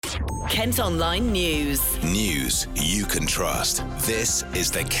Kent Online News. News you can trust. This is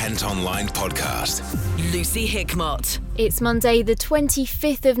the Kent Online Podcast. Lucy Hickmott. It's Monday the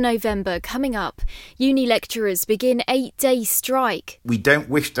 25th of November. Coming up, uni lecturers begin 8-day strike. We don't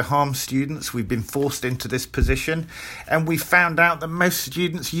wish to harm students. We've been forced into this position, and we found out that most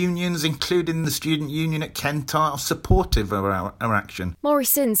students' unions, including the student union at Kent, are supportive of our action.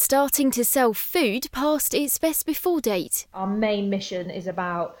 Morrison's starting to sell food past its best before date. Our main mission is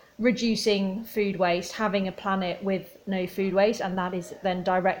about reducing food waste, having a planet with no food waste, and that is then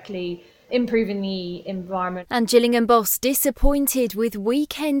directly improving the environment. And Gillingham boss disappointed with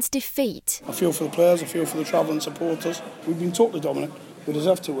weekend's defeat. I feel for the players, I feel for the travelling supporters. We've been totally dominant. We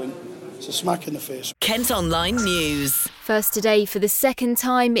deserve to win. It's a smack in the face. Kent Online News. First today, for the second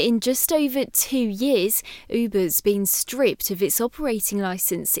time in just over 2 years, Uber's been stripped of its operating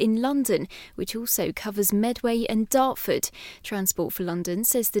licence in London, which also covers Medway and Dartford. Transport for London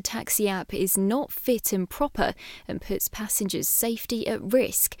says the taxi app is not fit and proper and puts passengers' safety at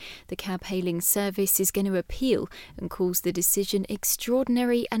risk. The cab hailing service is going to appeal and calls the decision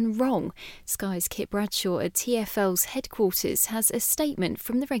extraordinary and wrong. Sky's Kit Bradshaw at TfL's headquarters has a statement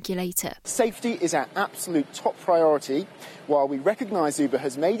from the regulator. Safety is our absolute top priority. While we recognise Uber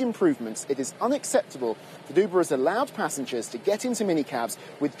has made improvements, it is unacceptable that Uber has allowed passengers to get into minicabs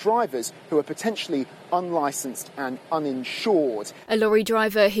with drivers who are potentially unlicensed and uninsured. A lorry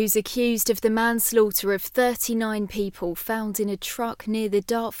driver who's accused of the manslaughter of 39 people found in a truck near the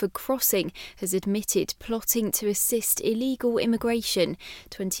Dartford crossing has admitted plotting to assist illegal immigration.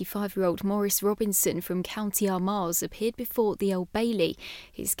 25-year-old Maurice Robinson from County Armagh appeared before the Old Bailey.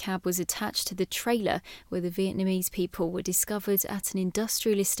 His cab was attached to the trailer where the Vietnamese people were discovered at an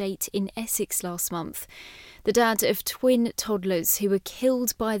industrial estate in Essex last month. The dad of twin toddlers who were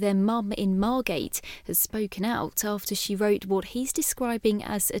killed by their mum in Margate has spoken out after she wrote what he's describing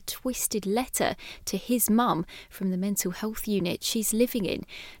as a twisted letter to his mum from the mental health unit she's living in.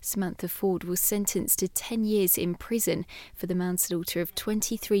 Samantha Ford was sentenced to 10 years in prison for the manslaughter of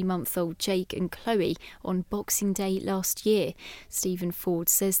 23-month-old Jake and Chloe on Boxing Day last year. Stephen Ford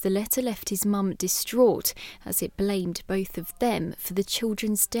says the letter left his mum distraught as it blamed both of them for the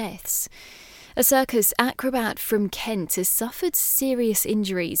children's deaths. A circus acrobat from Kent has suffered serious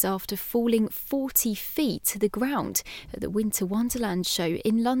injuries after falling 40 feet to the ground at the Winter Wonderland show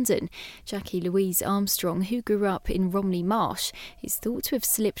in London. Jackie Louise Armstrong, who grew up in Romney Marsh, is thought to have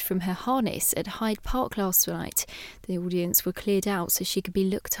slipped from her harness at Hyde Park last night. The audience were cleared out so she could be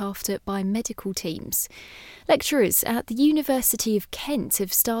looked after by medical teams. Lecturers at the University of Kent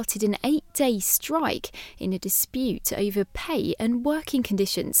have started an 8-day strike in a dispute over pay and working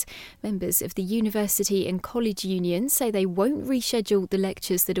conditions. Members of the University and College Union say they won't reschedule the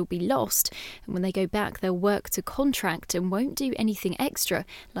lectures that'll be lost, and when they go back they'll work to contract and won't do anything extra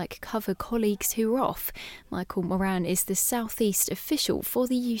like cover colleagues who are off. Michael Moran is the South East official for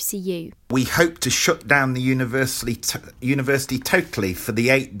the UCU. We hope to shut down the university totally for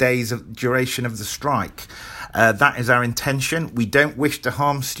the 8 days of duration of the strike. That is our intention. We don't wish to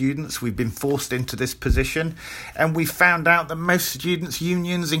harm students. We've been forced into this position, and we found out that most students'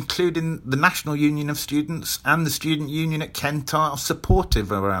 unions, including the National Union of Students and the student union at Kent, are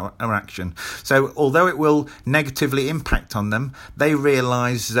supportive of our action. So although it will negatively impact on them, they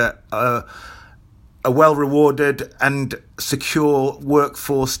realise that a well-rewarded and secure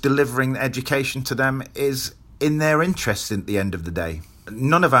workforce delivering education to them is in their interest at the end of the day.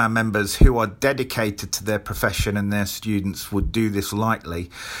 None of our members who are dedicated to their profession and their students would do this lightly.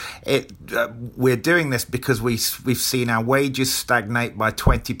 We're doing this because we've seen our wages stagnate by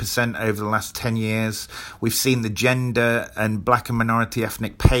 20% over the last 10 years. We've seen the gender and black and minority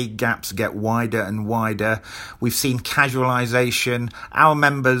ethnic pay gaps get wider and wider. We've seen casualisation. Our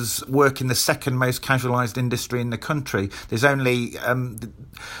members work in the second most casualised industry in the country. There's only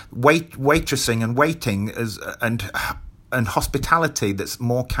waitressing and waiting and hospitality that's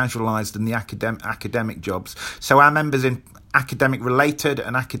more casualised than the academic jobs. So our members in academic-related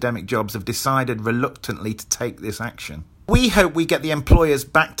and academic jobs have decided reluctantly to take this action. We hope we get the employers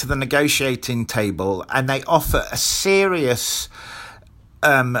back to the negotiating table and they offer a serious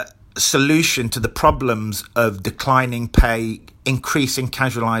solution to the problems of declining pay, increasing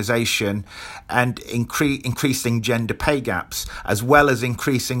casualisation and increasing gender pay gaps, as well as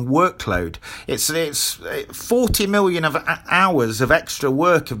increasing workload. It's 40 million of hours of extra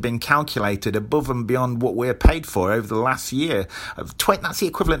work have been calculated above and beyond what we're paid for over the last year. That's the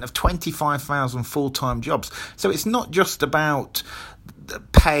equivalent of 25,000 full-time jobs. So it's not just about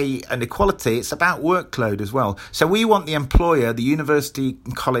pay and equality, it's about workload as well. So we want the employer, the University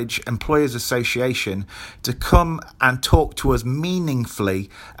and College Employers Association, to come and talk to us meaningfully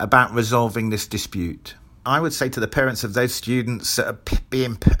about resolving this dispute. I would say to the parents of those students that are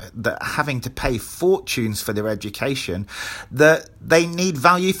having to pay fortunes for their education, that they need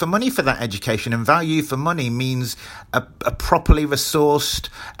value for money for that education, and value for money means a properly resourced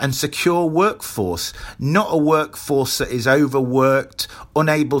and secure workforce, not a workforce that is overworked,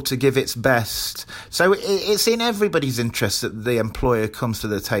 unable to give its best. So it's in everybody's interest that the employer comes to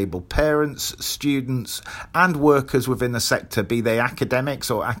the table, parents, students and workers within the sector, be they academics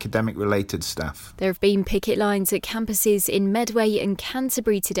or academic related staff. There have been picket lines at campuses in Medway and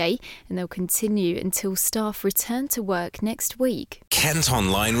Canterbury today, and they'll continue until staff return to work next week. Kent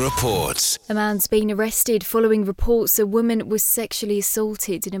Online reports. A man's been arrested following reports a woman was sexually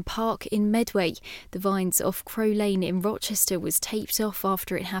assaulted in a park in Medway. The Vines off Crow Lane in Rochester was taped off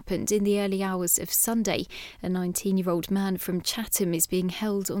after it happened in the early hours of Sunday. A 19-year-old man from Chatham is being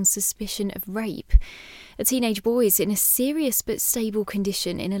held on suspicion of rape. A teenage boy is in a serious but stable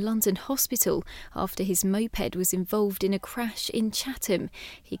condition in a London hospital after his moped was involved in a crash in Chatham.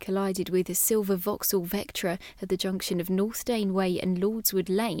 He collided with a silver Vauxhall Vectra at the junction of North Dane Way and Lordswood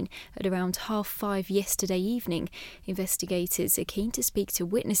Lane at around 5:30 yesterday evening. Investigators are keen to speak to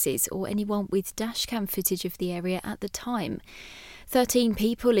witnesses or anyone with dashcam footage of the area at the time. 13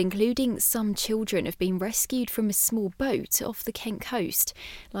 people, including some children, have been rescued from a small boat off the Kent coast.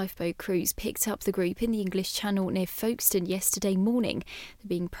 Lifeboat crews picked up the group in the English Channel near Folkestone yesterday morning. They're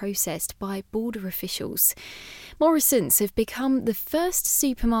being processed by border officials. Morrisons have become the first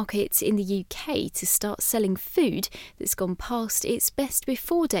supermarket in the UK to start selling food that's gone past its best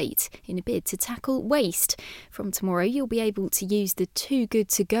before date in a bid to tackle waste. From tomorrow, you'll be able to use the Too Good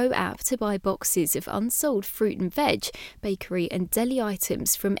To Go app to buy boxes of unsold fruit and veg, bakery and deli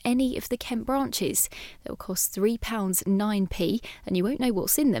items from any of the Kent branches. They'll cost £3.09, and you won't know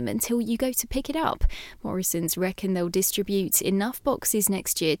what's in them until you go to pick it up. Morrisons reckon they'll distribute enough boxes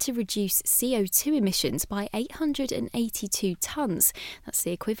next year to reduce CO2 emissions by 882 tonnes. That's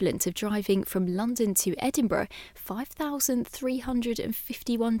the equivalent of driving from London to Edinburgh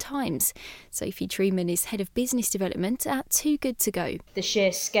 5,351 times. Sophie Truman is Head of Business Development at Too Good To Go. The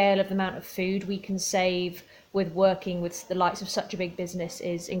sheer scale of the amount of food we can save with working with the likes of such a big business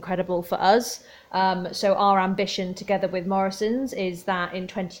is incredible for us. So our ambition together with Morrisons is that in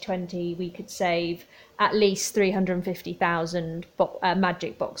 2020 we could save at least 350,000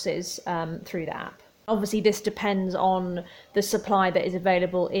 magic boxes through the app. Obviously, this depends on the supply that is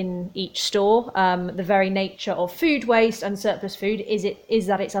available in each store. The very nature of food waste and surplus food is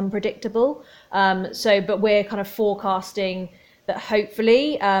that it's unpredictable. But we're kind of forecasting that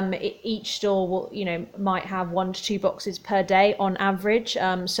hopefully each store will, might have 1 to 2 boxes per day on average.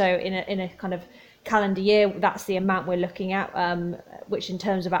 So in a kind of calendar year, that's the amount we're looking at, which in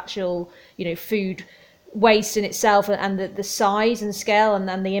terms of actual, food waste in itself and the size and scale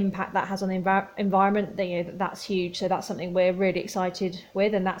and the impact that has on the environment, that's huge. So that's something we're really excited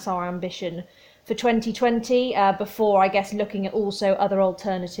with, and that's our ambition for 2020, before, I guess, looking at also other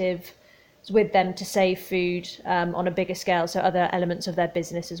alternatives with them to save food on a bigger scale, so other elements of their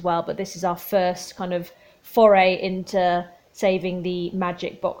business as well. But this is our first kind of foray into saving the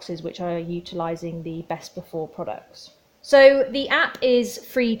magic boxes, which are utilising the best before products. So the app is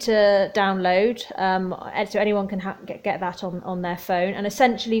free to download, so anyone can get that on their phone. And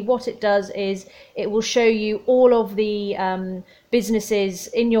essentially what it does is it will show you all of the businesses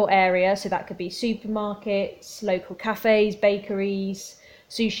in your area. So that could be supermarkets, local cafes, bakeries,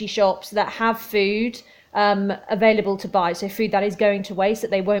 sushi shops that have food available to buy. So food that is going to waste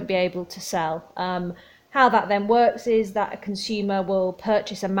that they won't be able to sell. How that then works is that a consumer will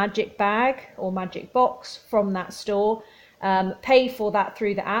purchase a magic bag or magic box from that store, pay for that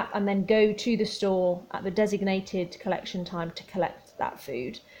through the app, and then go to the store at the designated collection time to collect that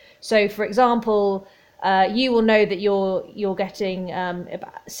food. So, for example, you will know that you're getting,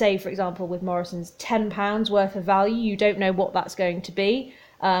 say, for example, with Morrisons, £10 worth of value. You don't know what that's going to be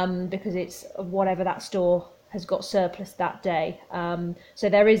because it's whatever that store has got surplus that day. So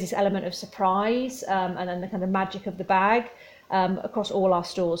there is this element of surprise and then the kind of magic of the bag across all our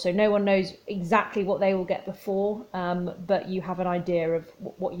stores. So no one knows exactly what they will get before, but you have an idea of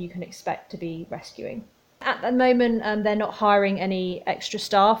what you can expect to be rescuing. At the moment, they're not hiring any extra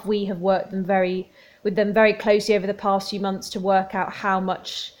staff. We have worked with them very closely over the past few months to work out how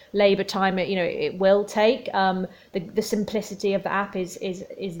much labour time it will take. The simplicity of the app is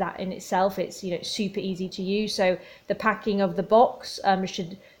that in itself. It's super easy to use. So the packing of the box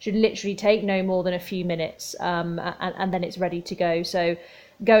should literally take no more than a few minutes, and then it's ready to go. So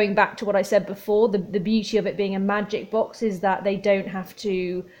going back to what I said before, the beauty of it being a magic box is that they don't have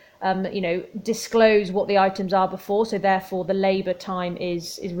to disclose what the items are before, so therefore the labour time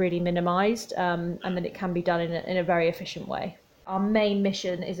is really minimised, and then it can be done in a very efficient way. Our main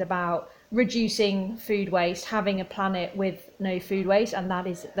mission is about reducing food waste, having a planet with no food waste, and that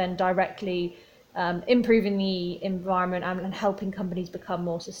is then directly improving the environment and helping companies become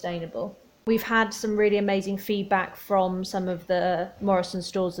more sustainable. We've had some really amazing feedback from some of the Morrison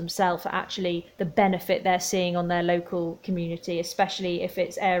stores themselves for actually the benefit they're seeing on their local community, especially if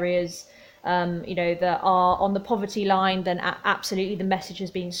it's areas that are on the poverty line. Then absolutely the message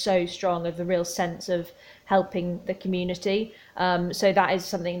has been so strong of the real sense of helping the community. So that is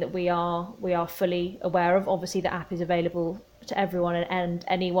something that we are fully aware of. Obviously the app is available to everyone and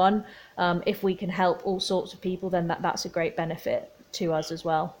anyone. If we can help all sorts of people, then that's a great benefit to us as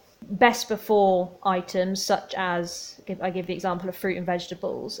well. Best before items such as, I give the example of fruit and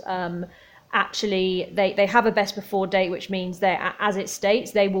vegetables, actually they have a best before date, which means that, as it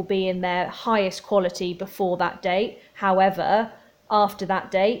states, they will be in their highest quality before that date. However, after that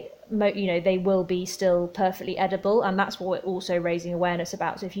date, they will be still perfectly edible, and that's what we're also raising awareness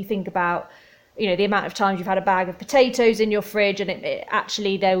about. So if you think about the amount of times you've had a bag of potatoes in your fridge, and it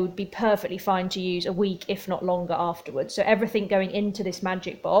actually, they would be perfectly fine to use a week, if not longer, afterwards. So everything going into this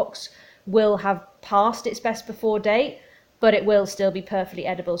magic box will have passed its best before date, but it will still be perfectly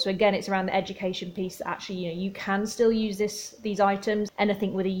edible. So again, it's around the education piece that actually, you can still use these items.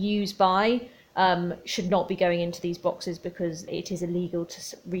 Anything with a use by should not be going into these boxes, because it is illegal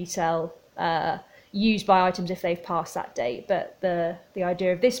to resell used by items if they've passed that date. But the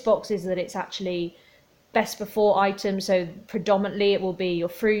idea of this box is that it's actually best before items, so predominantly it will be your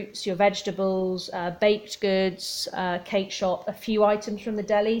fruits, your vegetables, baked goods, cake shop, a few items from the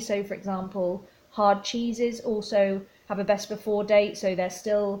deli. So for example, hard cheeses also have a best before date, so they're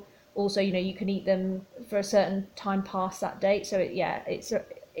still also, you can eat them for a certain time past that date. So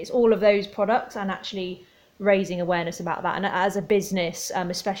it's all of those products, and actually raising awareness about that. And as a business,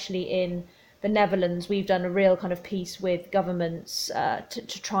 especially in the Netherlands, we've done a real kind of piece with governments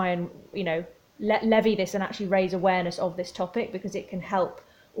to try and levy this and actually raise awareness of this topic, because it can help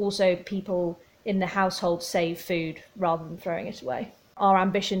also people in the household save food rather than throwing it away. Our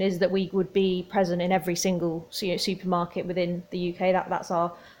ambition is that we would be present in every single supermarket within the UK. That's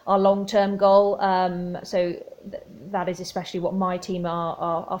our long-term goal. So that is especially what my team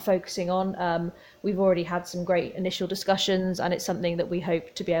are focusing on. We've already had some great initial discussions, and it's something that we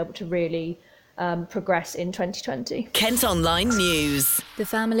hope to be able to really progress in 2020. Kent Online News. The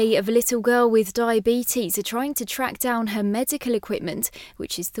family of a little girl with diabetes are trying to track down her medical equipment,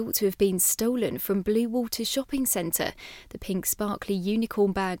 which is thought to have been stolen from Bluewater Shopping Centre. The pink sparkly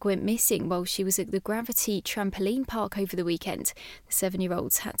unicorn bag went missing while she was at the Gravity trampoline park over the weekend. The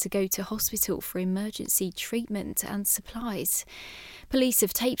 7-year-olds had to go to hospital for emergency treatment and supplies. Police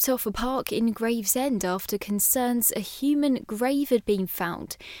have taped off a park in Gravesend after concerns a human grave had been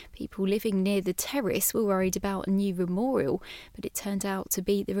found. People living near the terrace were worried about a new memorial, but it turned out to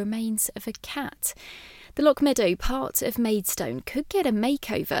be the remains of a cat. The Loch Meadow part of Maidstone could get a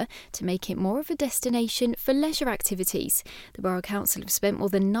makeover to make it more of a destination for leisure activities. The Borough Council have spent more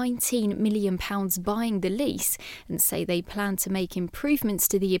than £19 million buying the lease and say they plan to make improvements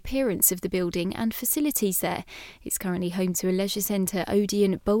to the appearance of the building and facilities there. It's currently home to a leisure centre,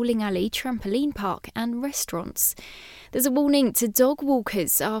 Odeon, bowling alley, trampoline park and restaurants. There's a warning to dog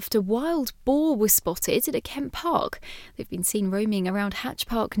walkers after wild boar were spotted at a Kent park. They've been seen roaming around Hatch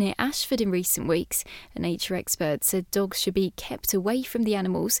Park near Ashford in recent weeks. A nature expert said dogs should be kept away from the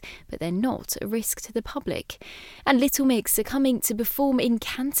animals, but they're not a risk to the public. And Little Mix are coming to perform in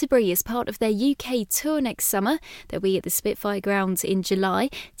Canterbury as part of their UK tour next summer. They'll be at the Spitfire Ground in July.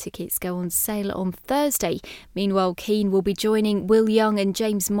 Tickets go on sale on Thursday. Meanwhile, Keane will be joining Will Young and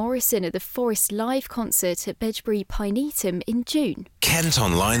James Morrison at the Forest Live concert at Bedgebury Pinetum in June. Kent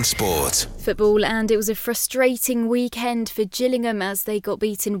Online Sport. Football, and it was a frustrating weekend for Gillingham as they got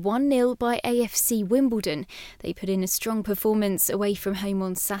beaten 1-0 by AFC Wimbledon. They put in a strong performance away from home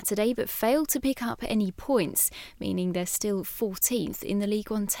on Saturday but failed to pick up any points, meaning they're still 14th in the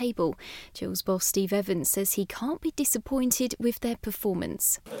League One table. Gills boss Steve Evans says he can't be disappointed with their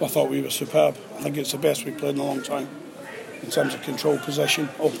performance. I thought we were superb. I think it's the best we've played in a long time in terms of control possession,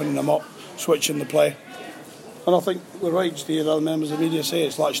 opening them up, switching the play. And I think we're right to hear other members of the media say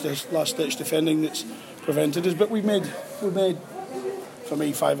it's last-ditch defending that's prevented us. But we've made for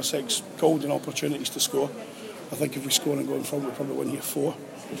me, 5 or 6 golden opportunities to score. I think if we score and go in front, we probably win here 4.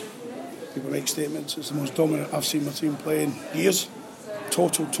 People make statements. It's the most dominant I've seen my team play in years.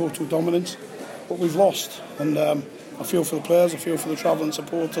 Total dominance. But we've lost. And I feel for the players, I feel for the travelling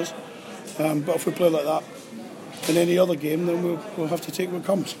supporters. But if we play like that in any other game, then we'll have to take what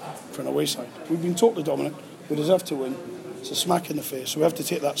comes for an away side. We've been totally dominant. We deserve to win. It's a smack in the face, so we have to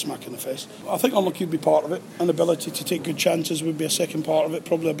take that smack in the face. I think unlucky would be part of it. Inability to take good chances would be a second part of it,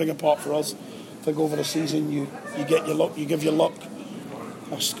 probably a bigger part for us. I think over the season you get your luck, you give your luck.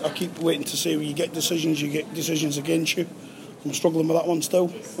 I keep waiting to see where you get decisions against you. I'm struggling with that one still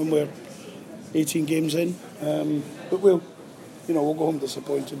when we're 18 games in. But we'll go home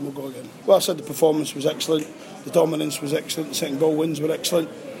disappointed and we'll go again. Well, I said the performance was excellent, the dominance was excellent, the second goal wins were excellent.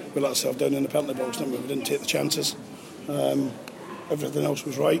 We let ourselves down in the penalty box, didn't we? We didn't take the chances. Everything else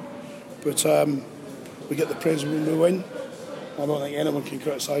was right. But we get the praise when we win. I don't think anyone can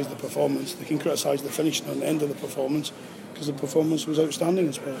criticise the performance. They can criticise the finishing on the end of the performance because the performance was outstanding,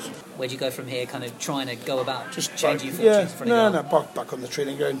 I suppose. Where do you go from here, kind of trying to go about just changing fortunes? Back on the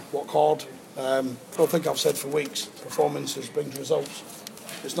training ground, work hard. I don't think I've said for weeks, performances brings results.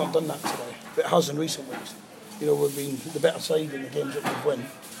 It's not done that today, but it has in recent weeks. We've been the better side in the games that we've won.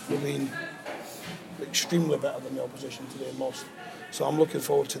 We've been extremely better than the opposition today in most. So I'm looking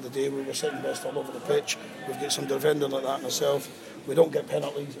forward to the day where we're second best all over the pitch. We've got some defending like that in ourselves. We don't get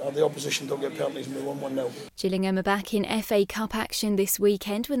penalties, or the opposition don't get penalties, and we won 1-0. Gillingham are back in FA Cup action this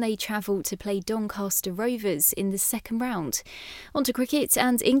weekend when they travel to play Doncaster Rovers in the second round. On to cricket,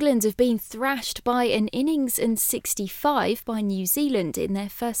 and England have been thrashed by an innings and 65 by New Zealand in their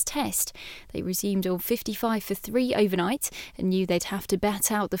first test. They resumed on 55 for 3 overnight and knew they'd have to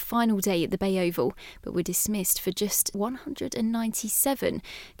bat out the final day at the Bay Oval, but were dismissed for just 197.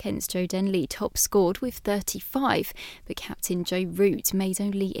 Kent's Joe Denley top scored with 35, but captain Joe Root made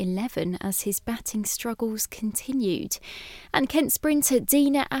only 11 as his batting struggles continued. And Kent sprinter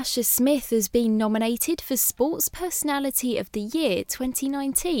Dina Asher-Smith has been nominated for Sports Personality of the Year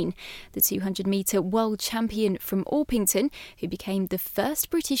 2019. The 200-metre world champion from Orpington, who became the first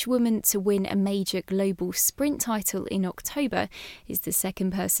British woman to win a major global sprint title in October, is the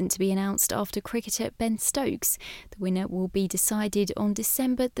second person to be announced after cricketer Ben Stokes. The winner will be decided on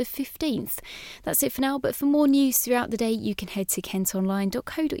December the 15th. That's it for now, but for more news throughout the day, you can head to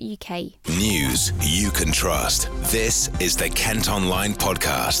kentonline.co.uk. News you can trust. This is the Kent Online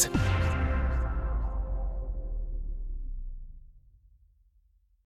Podcast.